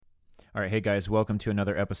All right, hey guys, welcome to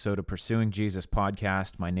another episode of Pursuing Jesus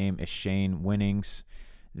podcast. My name is Shane Winnings.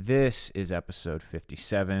 This is episode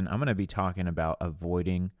 57. I'm going to be talking about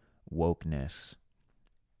avoiding wokeness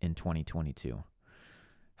in 2022.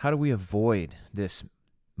 How do we avoid this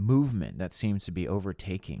movement that seems to be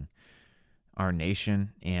overtaking our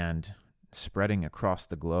nation and spreading across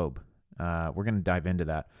the globe? We're going to dive into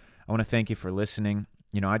that. I want to thank you for listening.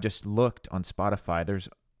 I just looked on Spotify. There's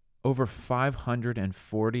over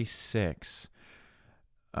 546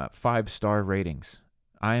 five-star ratings.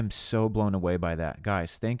 I am so blown away by that.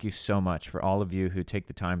 Guys, thank you so much for all of you who take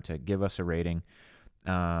the time to give us a rating,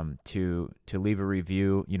 to leave a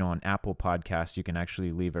review. On Apple Podcasts, you can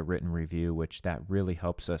actually leave a written review, which that really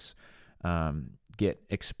helps us get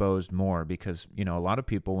exposed more because, a lot of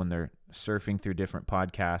people, when they're surfing through different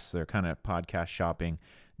podcasts, they're kind of podcast shopping,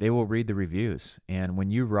 they will read the reviews. And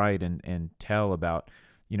when you write and tell about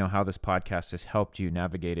how this podcast has helped you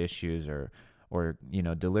navigate issues or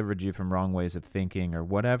delivered you from wrong ways of thinking or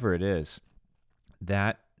whatever it is,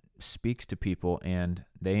 that speaks to people and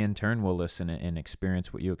they in turn will listen and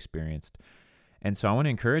experience what you experienced. And so I want to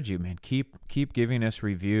encourage you, man, keep giving us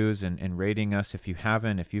reviews and rating us if you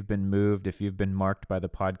haven't, if you've been moved, if you've been marked by the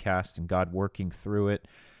podcast and God working through it,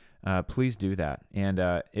 please do that. And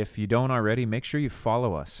if you don't already, make sure you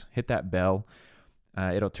follow us, hit that bell.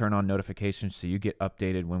 It'll turn on notifications so you get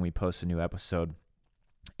updated when we post a new episode.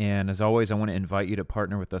 And as always, I want to invite you to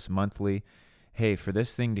partner with us monthly. Hey, for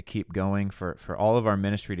this thing to keep going, for all of our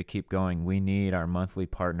ministry to keep going, we need our monthly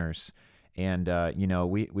partners. And,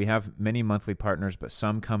 we have many monthly partners, but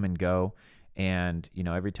some come and go. And,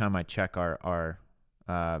 every time I check our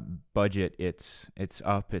budget, it's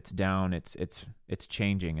up, it's down, it's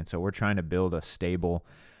changing. And so we're trying to build a stable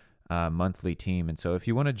monthly team. And so if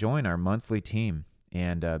you want to join our monthly team,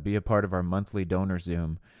 and be a part of our monthly donor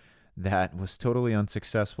Zoom that was totally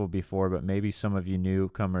unsuccessful before, but maybe some of you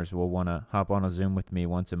newcomers will want to hop on a Zoom with me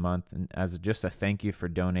once a month and as just a thank you for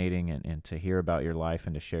donating and to hear about your life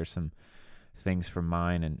and to share some things from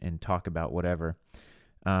mine and talk about whatever.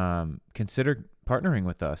 Consider partnering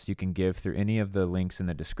with us. You can give through any of the links in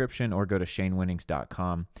the description or go to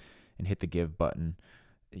shanewinnings.com and hit the give button.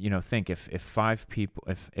 Think if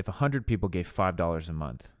 100 people gave $5 a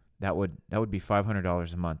month, that would be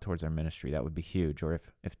 $500 a month towards our ministry. That would be huge. Or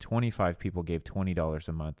if 25 people gave $20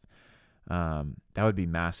 a month, that would be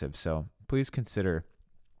massive. So please consider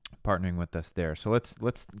partnering with us there. So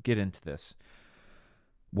let's get into this.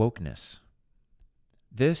 Wokeness.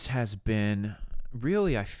 This has been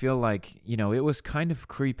really, I feel like, it was kind of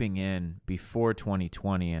creeping in before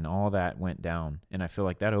 2020 and all that went down. And I feel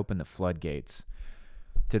like that opened the floodgates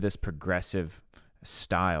to this progressive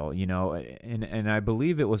style, and I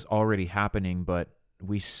believe it was already happening, but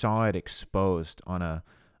we saw it exposed on a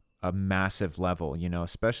massive level,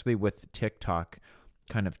 especially with TikTok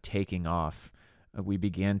kind of taking off. We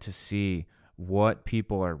began to see what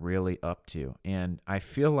people are really up to. And I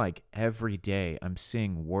feel like every day I'm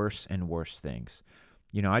seeing worse and worse things.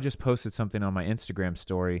 I just posted something on my Instagram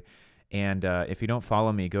story, and if you don't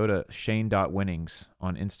follow me, go to shane.winnings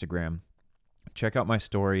on Instagram. Check out my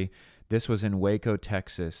story. This was in Waco,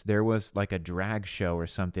 Texas. There was like a drag show or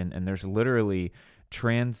something, and there's literally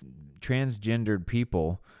transgendered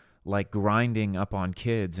people like grinding up on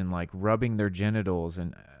kids and like rubbing their genitals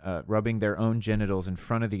and rubbing their own genitals in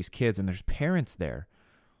front of these kids, and there's parents there.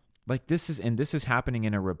 Like this is happening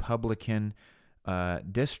in a Republican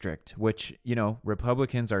district, which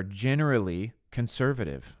Republicans are generally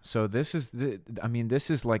conservative. So this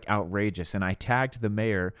is like outrageous. And I tagged the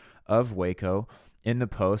mayor of Waco in the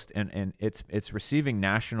post, and it's receiving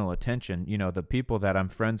national attention. The people that I'm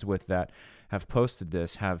friends with that have posted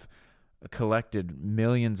this have collected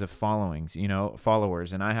millions of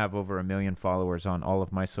followers, and I have over 1 million followers on all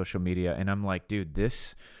of my social media. And I'm like, dude,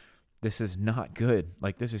 this is not good.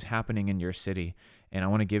 Like, this is happening in your city, and I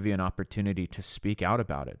want to give you an opportunity to speak out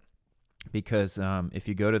about it. Because if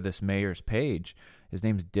you go to this mayor's page, his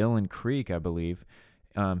name's Dylan Creek, I believe.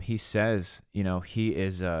 He says,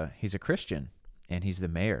 he's a Christian and he's the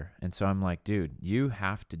mayor. And so I'm like, dude, you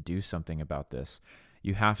have to do something about this.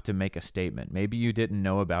 You have to make a statement. Maybe you didn't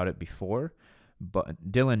know about it before,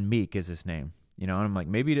 but Dylan Meek is his name. And I'm like,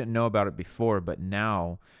 maybe you didn't know about it before, but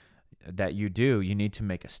now that you do, you need to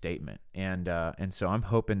make a statement. And so I'm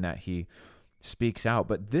hoping that he speaks out.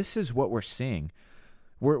 But this is what we're seeing.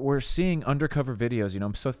 We're seeing undercover videos.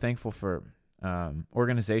 I'm so thankful for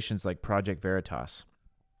organizations like Project Veritas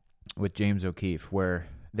with James O'Keefe, where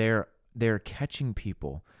they're catching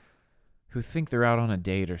people who think they're out on a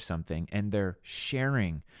date or something, and they're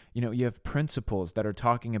sharing. You have principals that are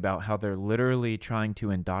talking about how they're literally trying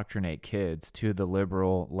to indoctrinate kids to the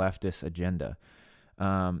liberal leftist agenda.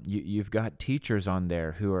 You've got teachers on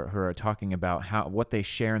there who are talking about what they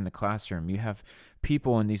share in the classroom. You have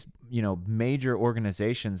people in these major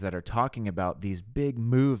organizations that are talking about these big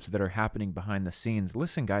moves that are happening behind the scenes.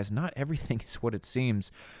 Listen, guys, not everything is what it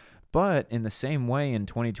seems, but in the same way in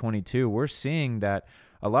 2022, we're seeing that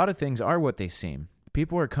a lot of things are what they seem.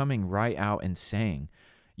 People are coming right out and saying,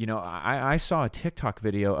 I saw a TikTok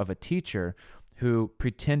video of a teacher who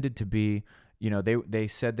pretended to be, they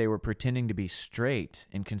said they were pretending to be straight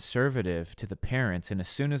and conservative to the parents. And as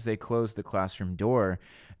soon as they closed the classroom door,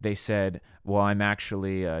 they said, well, I'm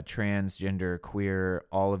actually transgender, queer,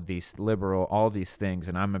 all of these liberal, all these things,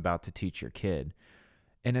 and I'm about to teach your kid.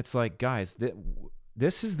 And it's like, guys,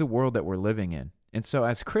 this is the world that we're living in. And so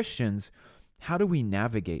as Christians, how do we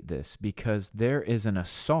navigate this? Because there is an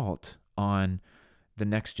assault on the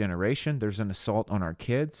next generation. There's an assault on our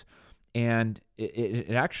kids. And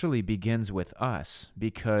it actually begins with us,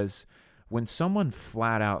 because when someone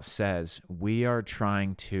flat out says, we are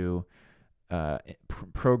trying to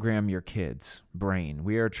program your kid's brain,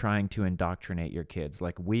 we are trying to indoctrinate your kids,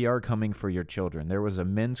 like we are coming for your children. There was a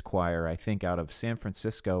men's choir, I think out of San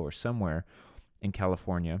Francisco or somewhere in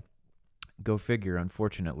California. Go figure,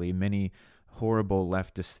 unfortunately, many horrible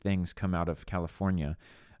leftist things come out of California.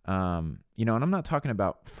 And I'm not talking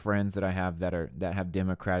about friends that I have that have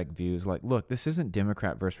Democratic views. Like, look, this isn't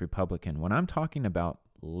Democrat versus Republican. When I'm talking about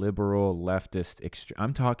liberal, leftist,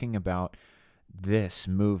 I'm talking about this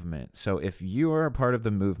movement. So if you are a part of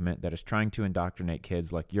the movement that is trying to indoctrinate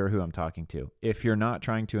kids, like you're who I'm talking to. If you're not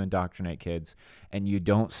trying to indoctrinate kids and you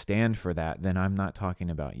don't stand for that, then I'm not talking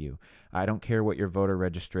about you. I don't care what your voter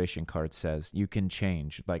registration card says. You can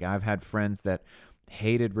change. Like, I've had friends that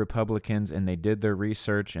hated Republicans, and they did their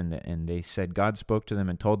research, and they said God spoke to them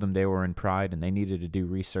and told them they were in pride and they needed to do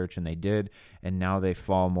research, and they did, and now they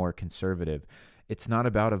fall more conservative. It's not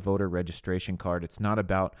about a voter registration card. It's not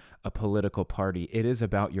about a political party. It is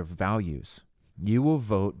about your values. You will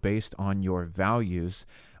vote based on your values,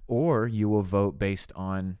 or you will vote based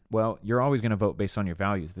on, well, you're always going to vote based on your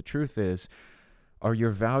values. The truth is, are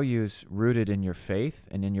your values rooted in your faith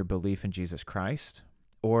and in your belief in Jesus Christ?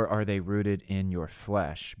 Or are they rooted in your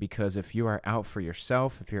flesh? Because if you are out for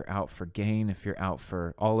yourself, if you're out for gain, if you're out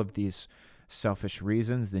for all of these selfish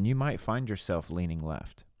reasons, then you might find yourself leaning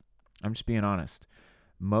left. I'm just being honest.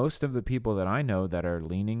 Most of the people that I know that are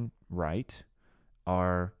leaning right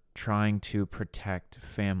are trying to protect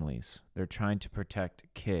families. They're trying to protect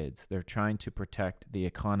kids. They're trying to protect the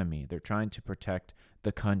economy. They're trying to protect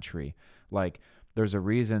the country. Like, there's a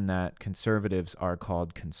reason that conservatives are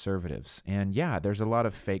called conservatives. And yeah, there's a lot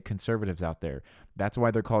of fake conservatives out there. That's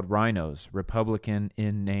why they're called rhinos, Republican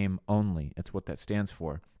in name only. It's what that stands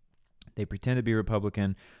for. They pretend to be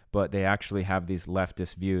Republican, but they actually have these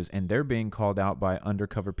leftist views, and they're being called out by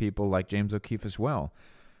undercover people like James O'Keefe as well.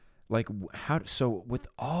 Like, so with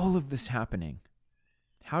all of this happening,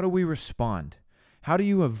 how do we respond? How do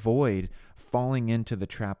you avoid falling into the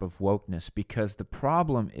trap of wokeness? Because the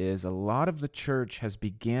problem is a lot of the church has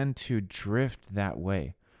began to drift that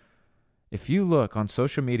way. If you look on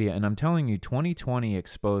social media, and I'm telling you, 2020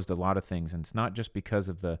 exposed a lot of things, and it's not just because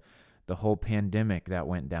of the whole pandemic that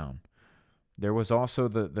went down. There was also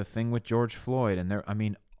the thing with George Floyd,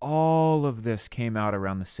 and all of this came out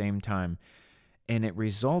around the same time, and it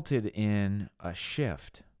resulted in a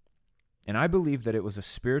shift. And I believe that it was a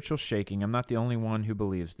spiritual shaking. I'm not the only one who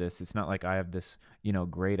believes this. It's not like I have this,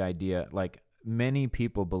 great idea. Like, many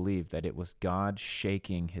people believe that it was God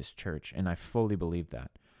shaking his church, and I fully believe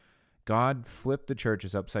that. God flipped the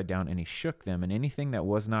churches upside down, and he shook them, and anything that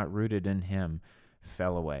was not rooted in him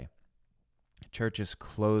fell away. Churches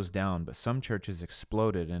closed down, but some churches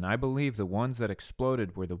exploded, and I believe the ones that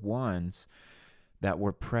exploded were the ones that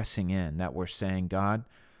were pressing in, that were saying, God,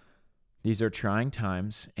 these are trying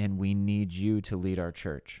times, and we need you to lead our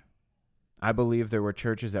church. I believe there were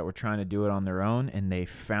churches that were trying to do it on their own, and they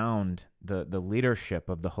found the leadership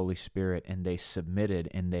of the Holy Spirit, and they submitted,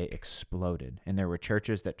 and they exploded. And there were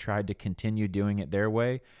churches that tried to continue doing it their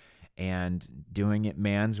way and doing it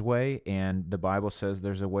man's way, and the Bible says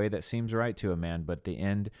there's a way that seems right to a man, but the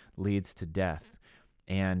end leads to death.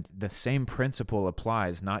 And the same principle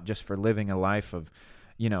applies, not just for living a life of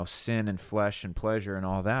sin and flesh and pleasure and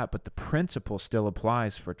all that, but the principle still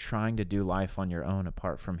applies for trying to do life on your own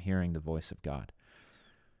apart from hearing the voice of God.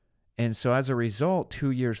 And so as a result,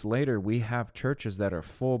 2 years later, we have churches that are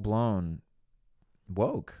full-blown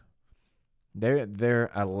woke.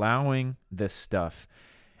 They're allowing this stuff.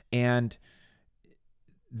 And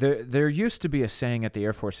There used to be a saying at the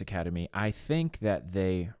Air Force Academy. I think that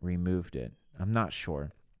they removed it. I'm not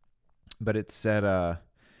sure. But it said,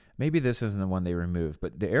 maybe this isn't the one they removed,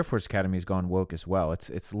 but the Air Force Academy has gone woke as well.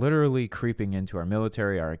 It's literally creeping into our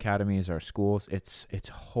military, our academies, our schools. It's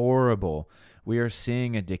horrible. We are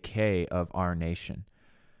seeing a decay of our nation.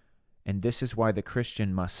 And this is why the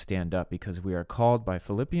Christian must stand up, because we are called by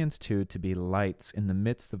Philippians 2 to be lights in the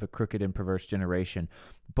midst of a crooked and perverse generation.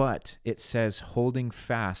 But it says holding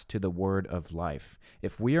fast to the word of life.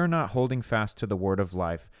 If we are not holding fast to the word of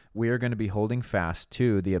life, we are going to be holding fast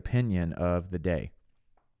to the opinion of the day.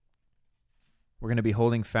 We're going to be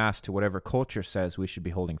holding fast to whatever culture says we should be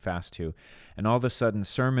holding fast to. And all of a sudden,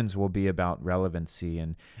 sermons will be about relevancy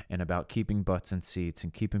and about keeping butts in seats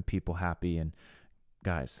and keeping people happy. And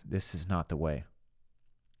guys, this is not the way.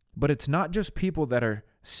 But it's not just people that are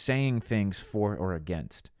saying things for or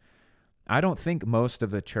against. I don't think most of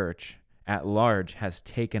the church at large has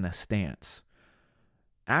taken a stance.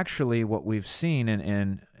 Actually, what we've seen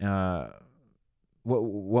and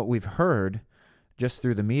what we've heard just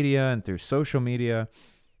through the media and through social media,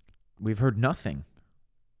 we've heard nothing.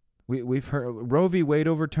 We've heard Roe v. Wade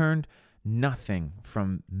overturned, nothing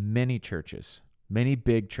from many churches. Many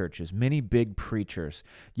big churches, many big preachers.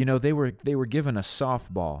 You know, they were given a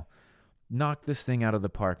softball. Knock this thing out of the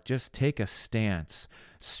park. Just take a stance.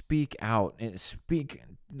 Speak out.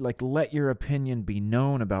 Let your opinion be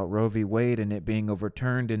known about Roe v. Wade and it being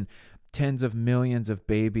overturned and tens of millions of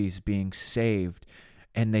babies being saved.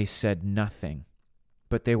 And they said nothing.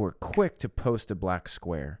 But they were quick to post a black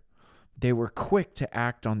square. They were quick to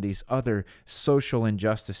act on these other social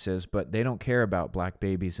injustices, but they don't care about black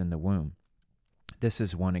babies in the womb. This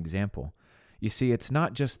is one example. You see, it's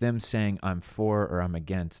not just them saying I'm for or I'm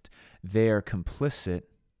against. They are complicit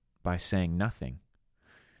by saying nothing.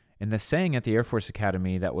 And the saying at the Air Force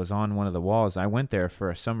Academy that was on one of the walls, I went there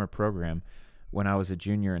for a summer program when I was a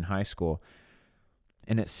junior in high school,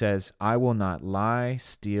 and it says, I will not lie,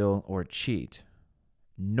 steal, or cheat,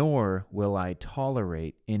 nor will I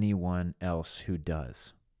tolerate anyone else who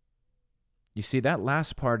does. You see, that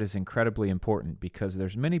last part is incredibly important because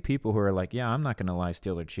there's many people who are like, yeah, I'm not going to lie,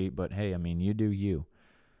 steal, or cheat, but hey, I mean, you do you.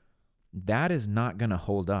 That is not going to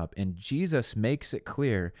hold up. And Jesus makes it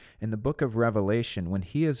clear in the book of Revelation when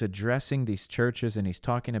he is addressing these churches and he's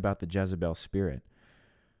talking about the Jezebel spirit.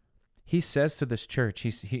 He says to this church,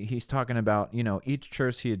 he's talking about, each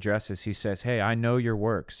church he addresses, he says, hey, I know your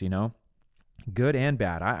works, good and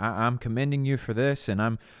bad. I'm commending you for this and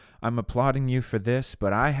I'm applauding you for this,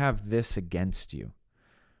 but I have this against you.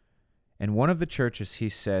 And one of the churches, he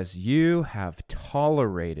says, you have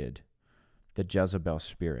tolerated the Jezebel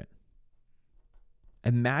spirit.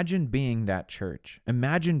 Imagine being that church.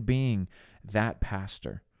 Imagine being that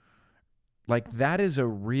pastor. Like, that is a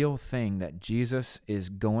real thing that Jesus is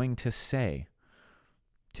going to say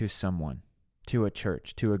to someone, to a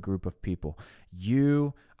church, to a group of people.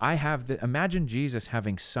 Imagine Jesus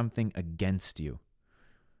having something against you.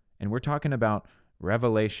 And we're talking about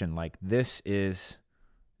Revelation, like this is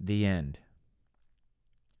the end.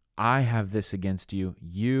 I have this against you.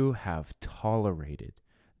 You have tolerated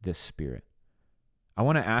this spirit. I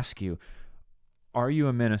want to ask you, are you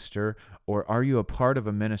a minister or are you a part of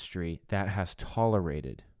a ministry that has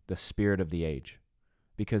tolerated the spirit of the age?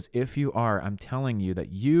 Because if you are, I'm telling you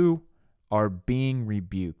that you are being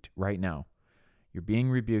rebuked right now. You're being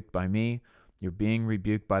rebuked by me. You're being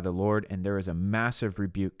rebuked by the Lord, and there is a massive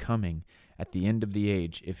rebuke coming at the end of the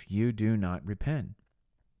age if you do not repent.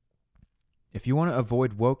 If you want to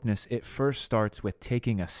avoid wokeness, it first starts with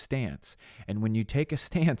taking a stance. And when you take a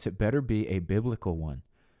stance, it better be a biblical one.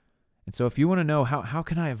 And so if you want to know how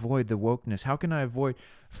can I avoid the wokeness, how can I avoid,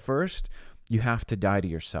 first, you have to die to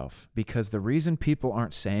yourself. Because the reason people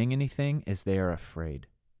aren't saying anything is they are afraid.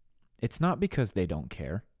 It's not because they don't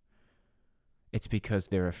care. It's because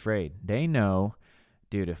they're afraid. They know,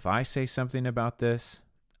 dude, if I say something about this,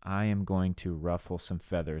 I am going to ruffle some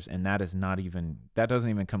feathers. And that doesn't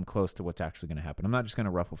even come close to what's actually going to happen. I'm not just going to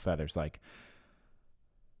ruffle feathers. Like,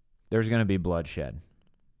 there's going to be bloodshed.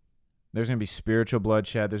 There's going to be spiritual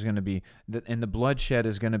bloodshed. And the bloodshed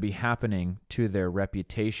is going to be happening to their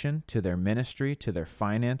reputation, to their ministry, to their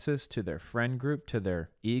finances, to their friend group, to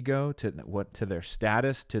their ego, to their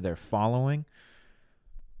status, to their following.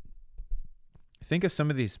 Think of some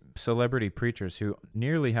of these celebrity preachers who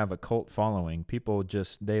nearly have a cult following. People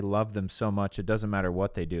they love them so much, it doesn't matter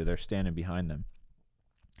what they do, they're standing behind them.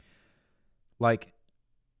 Like,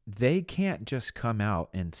 they can't just come out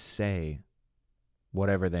and say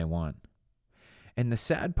whatever they want. And the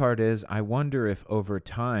sad part is, I wonder if over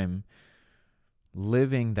time,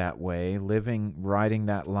 living that way, riding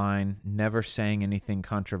that line, never saying anything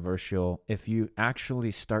controversial, if you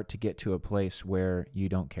actually start to get to a place where you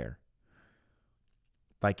don't care.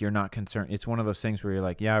 Like you're not concerned. It's one of those things where you're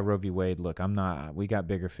like, yeah, Roe v. Wade, look, we got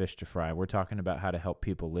bigger fish to fry. We're talking about how to help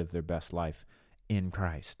people live their best life in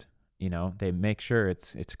Christ. They make sure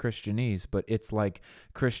it's Christianese, but it's like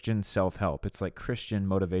Christian self-help. It's like Christian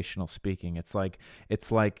motivational speaking. It's like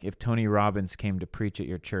if Tony Robbins came to preach at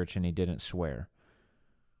your church and he didn't swear.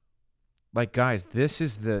 Like, guys, this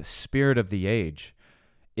is the spirit of the age.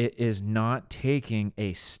 It is not taking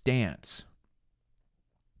a stance.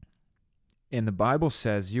 And the Bible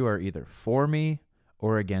says you are either for me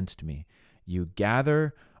or against me. You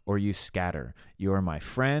gather or you scatter. You are my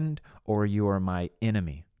friend or you are my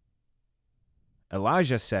enemy.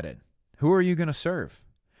 Elijah said it. Who are you going to serve?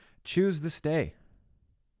 Choose this day.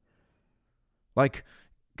 Like,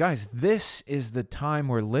 guys, this is the time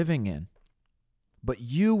we're living in. But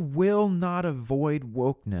you will not avoid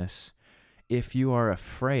wokeness if you are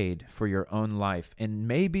afraid for your own life. And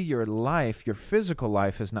maybe your physical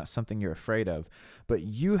life is not something you're afraid of, but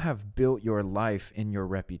you have built your life in your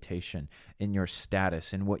reputation, in your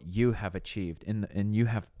status, in what you have achieved, and you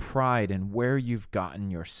have pride in where you've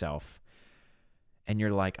gotten yourself. And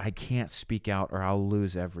you're like, I can't speak out or I'll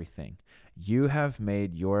lose everything. You have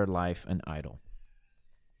made your life an idol.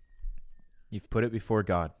 You've put it before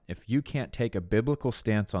God. If you can't take a biblical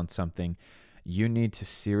stance on something, you need to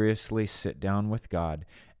seriously sit down with God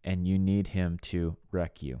and you need him to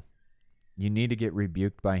wreck you. You need to get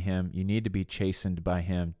rebuked by him. You need to be chastened by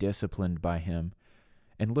him, disciplined by him.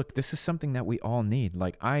 And look, this is something that we all need.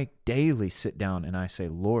 Like, I daily sit down and I say,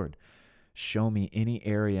 Lord, show me any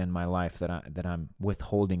area in my life that I'm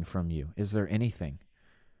withholding from you. Is there anything?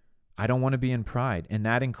 I don't want to be in pride, and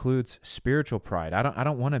that includes spiritual pride. I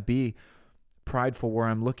don't want to be prideful where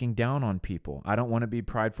I'm looking down on people. I don't want to be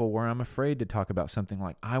prideful where I'm afraid to talk about something.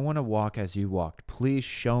 Like, I want to walk as you walked. Please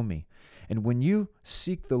show me. And when you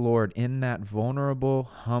seek the Lord in that vulnerable,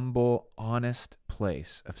 humble, honest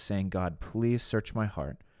place of saying, God, please search my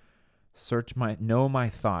heart, know my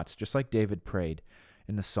thoughts, just like David prayed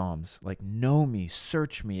in the Psalms, like, know me,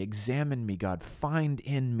 search me, examine me, God, find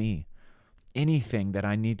in me anything that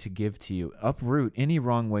I need to give to you. Uproot any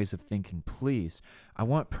wrong ways of thinking, please. I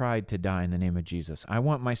want pride to die in the name of Jesus. I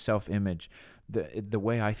want my self-image, the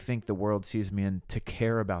way I think the world sees me, and to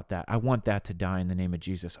care about that. I want that to die in the name of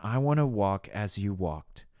Jesus. I want to walk as you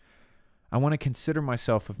walked. I want to consider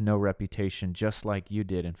myself of no reputation, just like you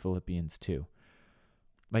did in Philippians 2.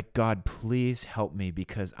 Like, God, please help me,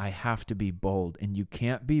 because I have to be bold, and you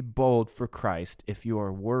can't be bold for Christ if you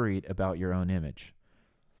are worried about your own image.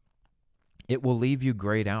 It will leave you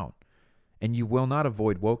grayed out, and you will not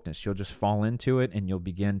avoid wokeness. You'll just fall into it, and you'll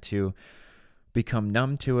begin to become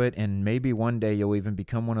numb to it, and maybe one day you'll even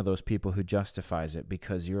become one of those people who justifies it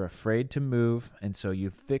because you're afraid to move, and so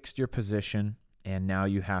you've fixed your position, and now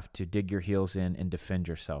you have to dig your heels in and defend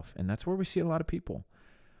yourself. And that's where we see a lot of people.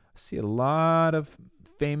 I see a lot of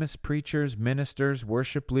famous preachers, ministers,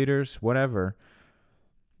 worship leaders, whatever.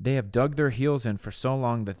 They have dug their heels in for so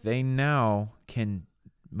long that they now can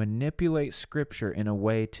manipulate Scripture in a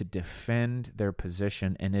way to defend their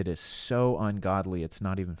position, and it is so ungodly, it's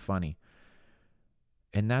not even funny.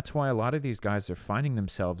 And that's why a lot of these guys are finding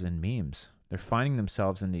themselves in memes. They're finding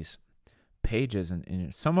themselves in these pages,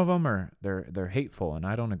 and some of them they're hateful, and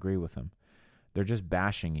I don't agree with them. They're just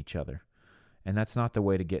bashing each other. And that's not the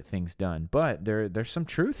way to get things done. But there's some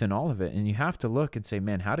truth in all of it. And you have to look and say,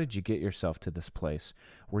 man, how did you get yourself to this place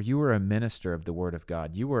where you were a minister of the Word of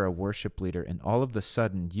God? You were a worship leader, and all of a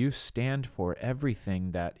sudden you stand for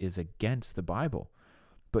everything that is against the Bible,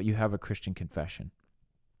 but you have a Christian confession.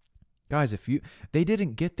 Guys, they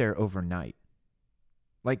didn't get there overnight.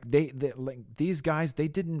 Like these guys, they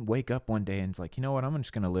didn't wake up one day and it's like, you know what, I'm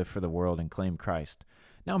just going to live for the world and claim Christ.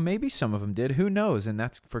 Now, maybe some of them did. Who knows? And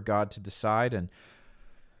that's for God to decide, and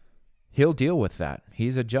he'll deal with that.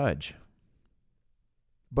 He's a judge.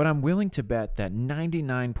 But I'm willing to bet that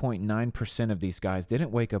 99.9% of these guys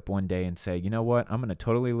didn't wake up one day and say, you know what, I'm going to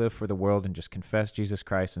totally live for the world and just confess Jesus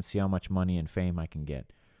Christ and see how much money and fame I can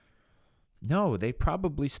get. No, they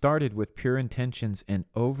probably started with pure intentions, and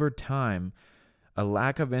over time, a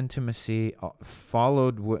lack of intimacy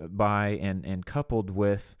followed by and coupled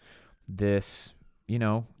with this,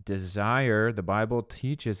 desire. The Bible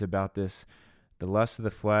teaches about this, the lust of the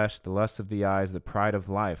flesh, the lust of the eyes, the pride of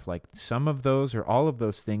life. Like some of those or all of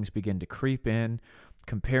those things begin to creep in,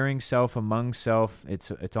 comparing self among self.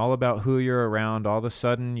 It's all about who you're around. All of a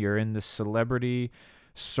sudden, you're in this celebrity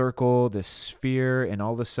circle, this sphere, and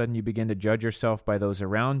all of a sudden you begin to judge yourself by those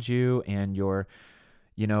around you, and you're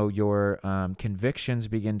your convictions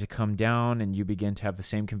begin to come down and you begin to have the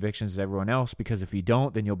same convictions as everyone else, because if you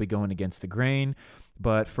don't, then you'll be going against the grain.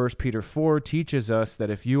 But 1 Peter 4 teaches us that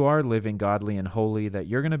if you are living godly and holy, that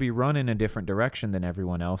you're going to be running a different direction than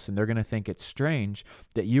everyone else, and they're going to think it's strange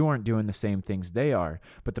that you aren't doing the same things they are.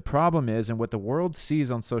 But the problem is, and what the world sees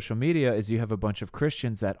on social media, is you have a bunch of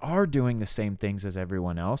Christians that are doing the same things as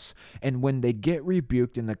everyone else, and when they get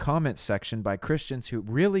rebuked in the comments section by Christians who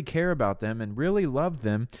really care about them and really love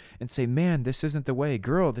them and say, man, this isn't the way,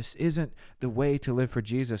 girl, this isn't the way to live for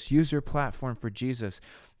Jesus, use your platform for Jesus,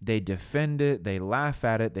 they defend it, they laugh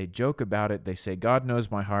at it, they joke about it, they say, God knows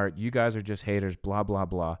my heart, you guys are just haters, blah, blah,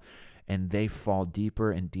 blah. And they fall deeper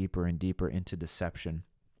and deeper and deeper into deception.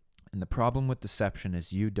 And the problem with deception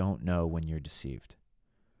is you don't know when you're deceived.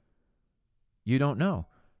 You don't know.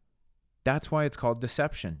 That's why it's called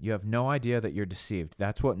deception. You have no idea that you're deceived.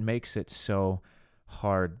 That's what makes it so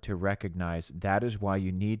hard to recognize. That is why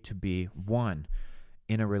you need to be, one,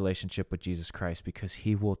 in a relationship with Jesus Christ, because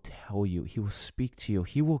he will tell you, he will speak to you,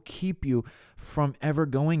 he will keep you from ever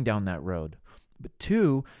going down that road. But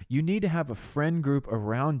two, you need to have a friend group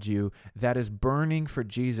around you that is burning for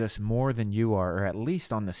Jesus more than you are, or at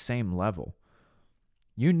least on the same level.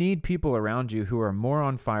 You need people around you who are more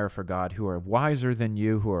on fire for God, who are wiser than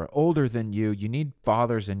you, who are older than you. You need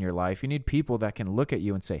fathers in your life. You need people that can look at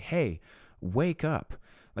you and say, hey, wake up.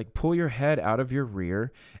 Like, pull your head out of your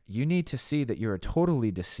rear. You need to see that you're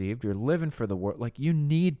totally deceived. You're living for the world. Like, you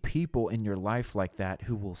need people in your life like that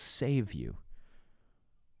who will save you.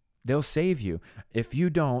 They'll save you. If you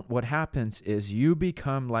don't, what happens is you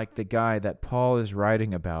become like the guy that Paul is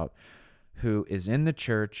writing about, who is in the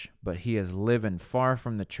church, but he is living far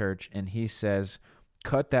from the church. And he says,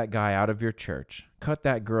 cut that guy out of your church. Cut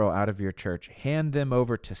that girl out of your church. Hand them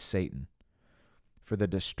over to Satan for the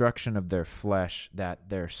destruction of their flesh, that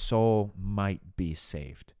their soul might be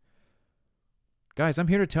saved. Guys, I'm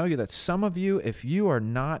here to tell you that some of you, if you are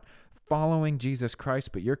not following Jesus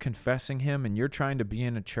Christ, but you're confessing him and you're trying to be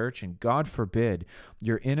in a church, and God forbid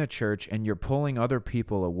you're in a church and you're pulling other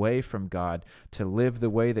people away from God to live the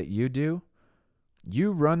way that you do,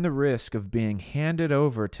 you run the risk of being handed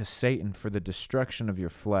over to Satan for the destruction of your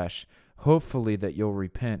flesh, hopefully that you'll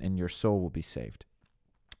repent and your soul will be saved.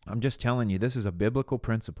 I'm just telling you, this is a biblical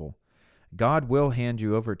principle. God will hand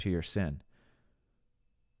you over to your sin.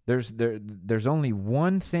 There's only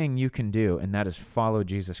one thing you can do, and that is follow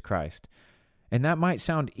Jesus Christ. And that might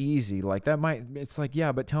sound easy. It's like,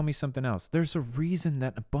 yeah, but tell me something else. There's a reason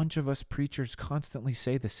that a bunch of us preachers constantly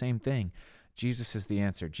say the same thing. Jesus is the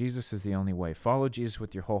answer. Jesus is the only way. Follow Jesus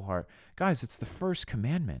with your whole heart. Guys, it's the first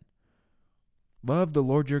commandment. Love the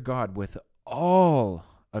Lord your God with all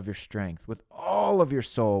of your strength, with all of your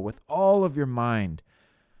soul, with all of your mind,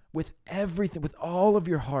 with everything, with all of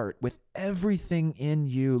your heart, with everything in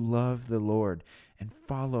you. Love the Lord and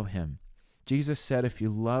follow him. Jesus said, if you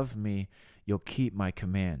love me, you'll keep my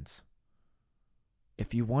commands.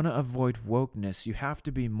 If you want to avoid wokeness, you have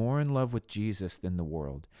to be more in love with Jesus than the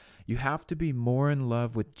world. You have to be more in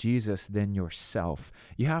love with Jesus than yourself.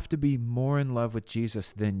 You have to be more in love with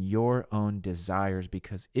Jesus than your own desires,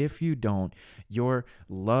 because if you don't, your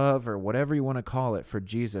love, or whatever you want to call it, for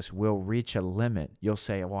Jesus will reach a limit. You'll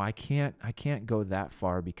say, well, I can't go that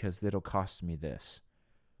far because it'll cost me this.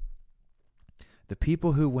 The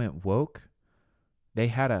people who went woke, they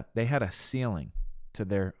had a ceiling to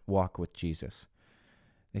their walk with Jesus.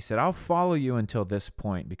 They said, I'll follow you until this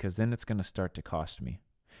point, because then it's going to start to cost me.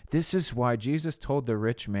 This is why Jesus told the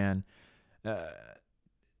rich man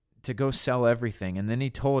to go sell everything. And then he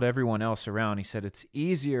told everyone else around, he said, it's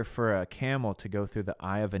easier for a camel to go through the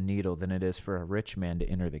eye of a needle than it is for a rich man to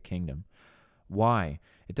enter the kingdom. Why?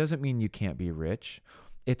 It doesn't mean you can't be rich.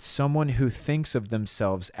 It's someone who thinks of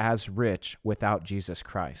themselves as rich without Jesus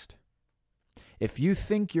Christ. If you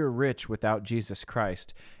think you're rich without Jesus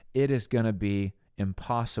Christ, it is going to be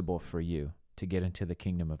impossible for you to get into the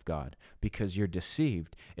kingdom of God, because you're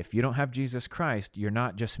deceived. If you don't have Jesus Christ, you're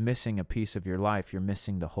not just missing a piece of your life, you're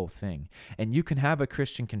missing the whole thing. And you can have a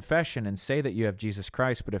Christian confession and say that you have Jesus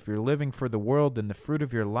Christ, but if you're living for the world, then the fruit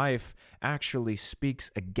of your life actually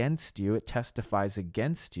speaks against you. It testifies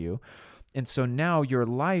against you. And so now your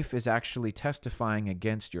life is actually testifying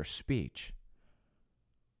against your speech.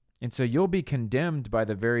 And so you'll be condemned by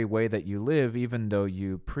the very way that you live, even though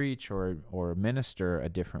you preach or minister a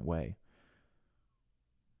different way.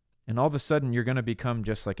 And all of a sudden, you're going to become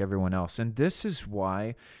just like everyone else. And this is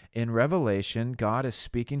why in Revelation, God is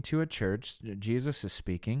speaking to a church. Jesus is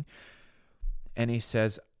speaking. And he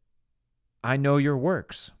says, I know your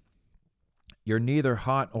works. You're neither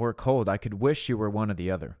hot or cold. I could wish you were one or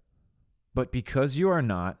the other. But because you are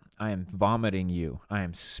not, I am vomiting you. I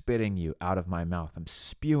am spitting you out of my mouth. I'm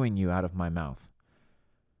spewing you out of my mouth.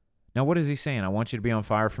 Now, what is he saying? I want you to be on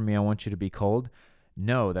fire for me. I want you to be cold.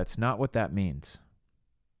 No, that's not what that means.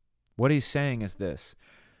 What he's saying is this,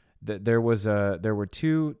 that there were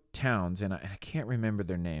two towns, and I can't remember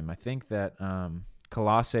their name. I think that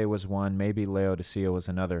Colossae was one, maybe Laodicea was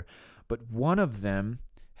another, but one of them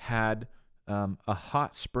had a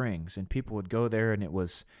hot springs, and people would go there, and it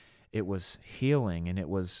was healing, and it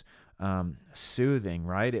was soothing,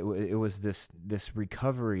 right? It was this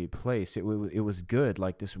recovery place. It was good,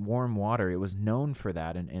 like this warm water. It was known for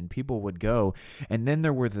that, and people would go. And then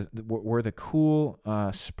there were the cool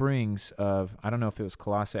springs of, I don't know if it was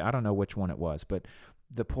Colossae, I don't know which one it was, but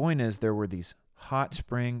the point is there were these hot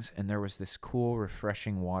springs, and there was this cool,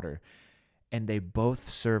 refreshing water, and they both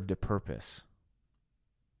served a purpose.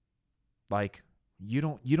 Like, you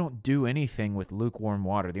don't do anything with lukewarm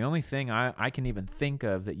water. The only thing I can even think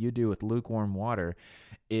of that you do with lukewarm water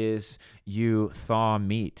is you thaw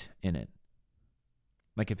meat in it.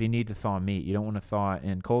 Like, if you need to thaw meat, you don't want to thaw it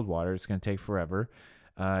in cold water. It's going to take forever.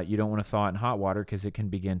 You don't want to thaw it in hot water because it can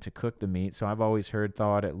begin to cook the meat. So I've always heard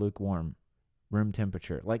thaw it at lukewarm, room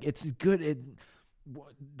temperature. Like, it's good.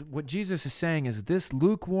 What Jesus is saying is this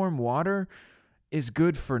lukewarm water is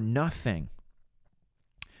good for nothing.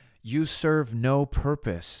 You serve no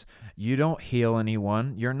purpose. You don't heal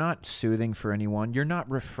anyone. You're not soothing for anyone. You're not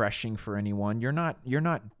refreshing for anyone. You're not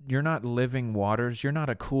living waters. You're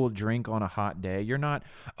not a cool drink on a hot day. You're not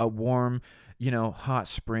a warm, hot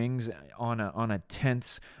springs on a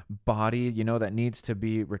tense body, that needs to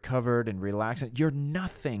be recovered and relaxed. You're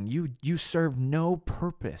nothing. You serve no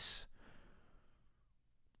purpose.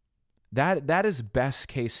 That is best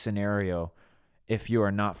case scenario if you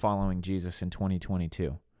are not following Jesus in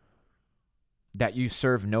 2022. That you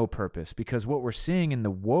serve no purpose, because what we're seeing in the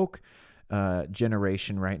woke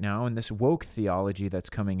generation right now, and this woke theology that's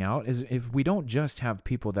coming out, is if we don't just have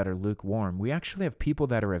people that are lukewarm, we actually have people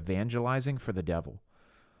that are evangelizing for the devil.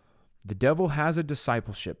 The devil has a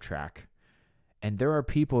discipleship track, and there are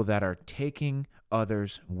people that are taking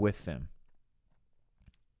others with them.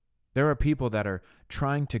 There are people that are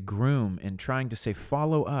trying to groom and trying to say,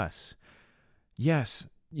 follow us. Yes,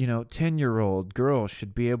 10-year-old girls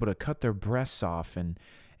should be able to cut their breasts off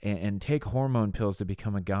and take hormone pills to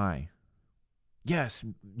become a guy. Yes,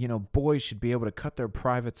 boys should be able to cut their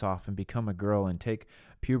privates off and become a girl and take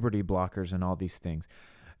puberty blockers and all these things.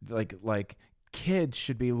 Like kids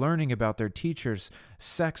should be learning about their teacher's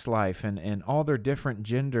sex life and all their different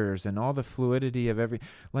genders and all the fluidity of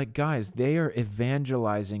guys, they are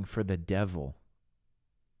evangelizing for the devil.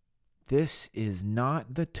 This is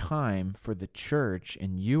not the time for the church,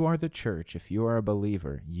 and you are the church. If you are a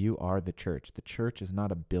believer, you are the church. The church is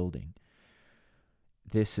not a building.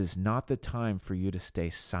 This is not the time for you to stay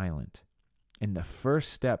silent. And the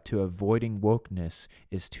first step to avoiding wokeness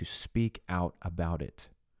is to speak out about it.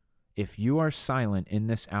 If you are silent in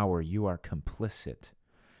this hour, you are complicit.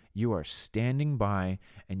 You are standing by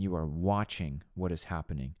and you are watching what is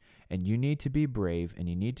happening. And you need to be brave, and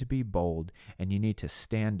you need to be bold, and you need to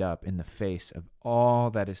stand up in the face of all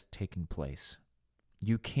that is taking place.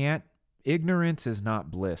 Ignorance is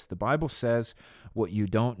not bliss. The Bible says what you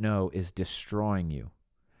don't know is destroying you.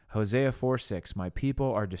 Hosea 4:6, my people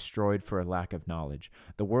are destroyed for a lack of knowledge.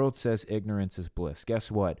 The world says ignorance is bliss. Guess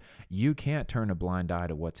what? You can't turn a blind eye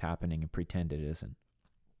to what's happening and pretend it isn't.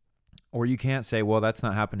 Or you can't say, well, that's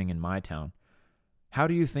not happening in my town. How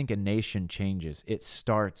do you think a nation changes? It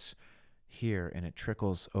starts here and it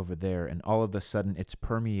trickles over there, and all of a sudden it's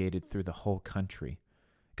permeated through the whole country.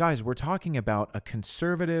 Guys, we're talking about a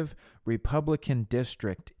conservative Republican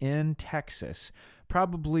district in Texas,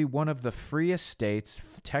 probably one of the freest states,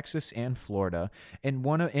 Texas and Florida, and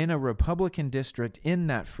in a Republican district in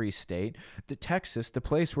that free state, Texas, the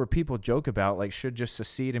place where people joke about should just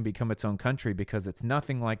secede and become its own country because it's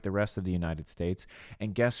nothing like the rest of the United States.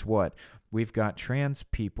 And guess what? We've got trans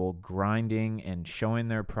people grinding and showing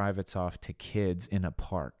their privates off to kids in a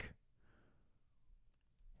park.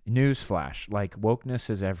 Newsflash, wokeness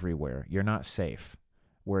is everywhere. You're not safe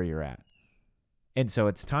where you're at. And so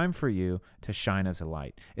it's time for you to shine as a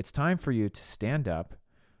light. It's time for you to stand up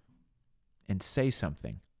and say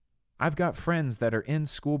something. I've got friends that are in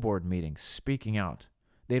school board meetings speaking out.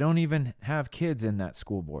 They don't even have kids in that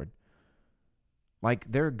school board.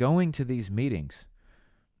 They're going to these meetings.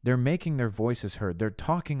 They're making their voices heard. They're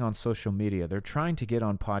talking on social media. They're trying to get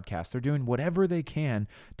on podcasts. They're doing whatever they can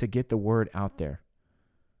to get the word out there.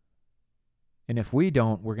 And if we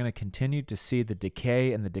don't, we're going to continue to see the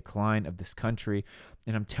decay and the decline of this country.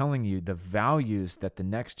 And I'm telling you, the values that the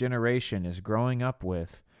next generation is growing up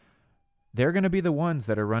with, They're going to be the ones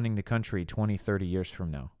that are running the country 20, 30 years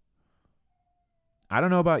from now. I don't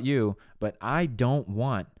know about you, but I don't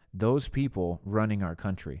want those people running our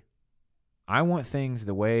country. I want things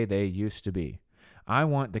the way they used to be. I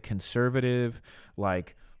want the conservative,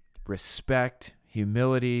 like, respect,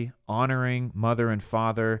 humility, honoring mother and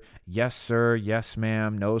father, yes, sir, yes,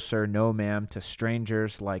 ma'am, no, sir, no, ma'am, to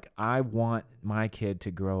strangers. Like, I want my kid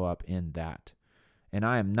to grow up in that. And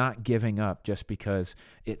I am not giving up just because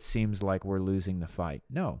it seems like we're losing the fight.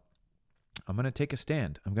 No, I'm going to take a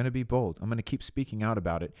stand. I'm going to be bold. I'm going to keep speaking out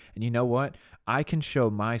about it. And you know what? I can show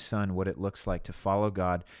my son what it looks like to follow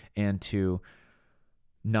God and to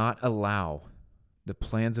not allow the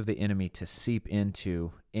plans of the enemy to seep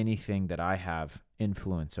into anything that I have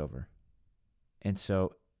influence over. And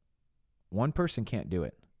so one person can't do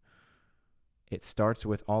it. It starts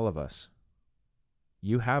with all of us.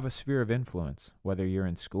 You have a sphere of influence, whether you're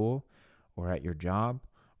in school or at your job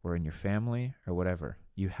or in your family or whatever.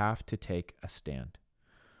 You have to take a stand.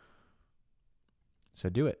 So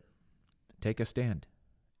do it. Take a stand.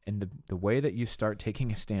 And the way that you start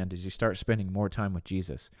taking a stand is you start spending more time with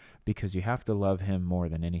Jesus, because you have to love him more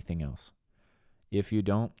than anything else. If you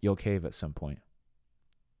don't, you'll cave at some point.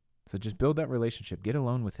 So just build that relationship. Get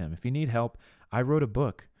alone with him. If you need help, I wrote a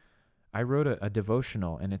book. I wrote a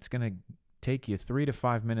devotional, and it's going to take you 3 to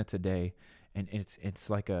 5 minutes a day, and it's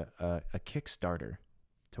like a Kickstarter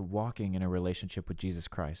to walking in a relationship with Jesus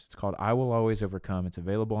Christ. It's called I Will Always Overcome. It's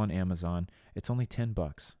available on Amazon. It's only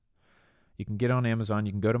 $10. You can get on Amazon.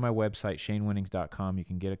 You can go to my website, ShaneWinnings.com. You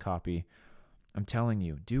can get a copy. I'm telling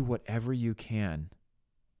you, do whatever you can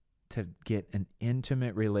to get an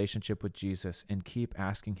intimate relationship with Jesus and keep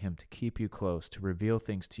asking him to keep you close, to reveal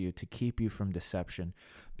things to you, to keep you from deception,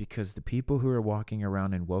 because the people who are walking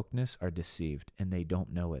around in wokeness are deceived and they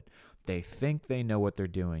don't know it. They think they know what they're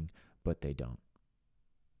doing, but they don't.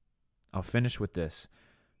 I'll finish with this.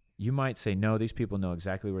 You might say, no, these people know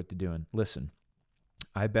exactly what they're doing. Listen,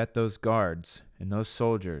 I bet those guards and those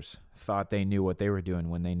soldiers thought they knew what they were doing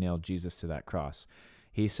when they nailed Jesus to that cross.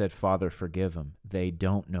 He said, Father, forgive them. They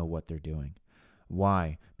don't know what they're doing.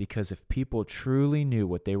 Why? Because if people truly knew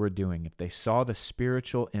what they were doing, if they saw the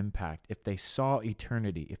spiritual impact, if they saw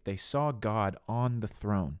eternity, if they saw God on the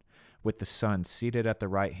throne with the Son seated at the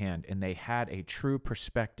right hand, and they had a true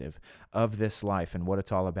perspective of this life and what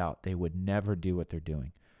it's all about, they would never do what they're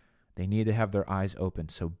doing. They need to have their eyes open.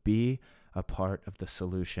 So be a part of the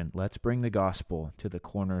solution. Let's bring the gospel to the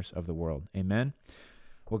corners of the world. Amen.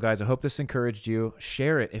 Well, guys, I hope this encouraged you.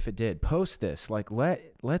 Share it if it did. Post this.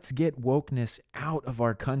 Let's get wokeness out of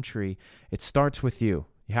our country. It starts with you.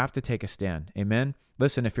 You have to take a stand. Amen.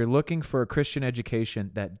 Listen, if you're looking for a Christian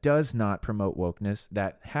education that does not promote wokeness,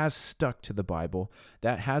 that has stuck to the Bible,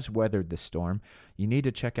 that has weathered the storm, you need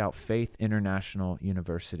to check out Faith International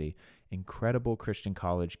University. Incredible Christian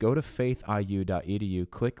college. Go to faithiu.edu,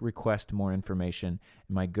 click request more information,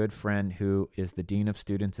 and my good friend who is the Dean of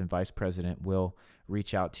Students and Vice President will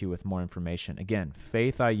reach out to you with more information. Again,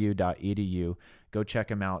 faithiu.edu. Go check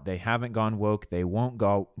them out. They haven't gone woke. They won't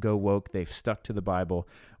go woke. They've stuck to the Bible.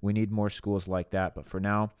 We need more schools like that. But for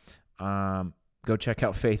now, go check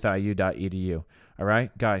out faithiu.edu. All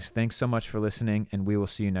right, guys, thanks so much for listening, and we will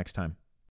see you next time.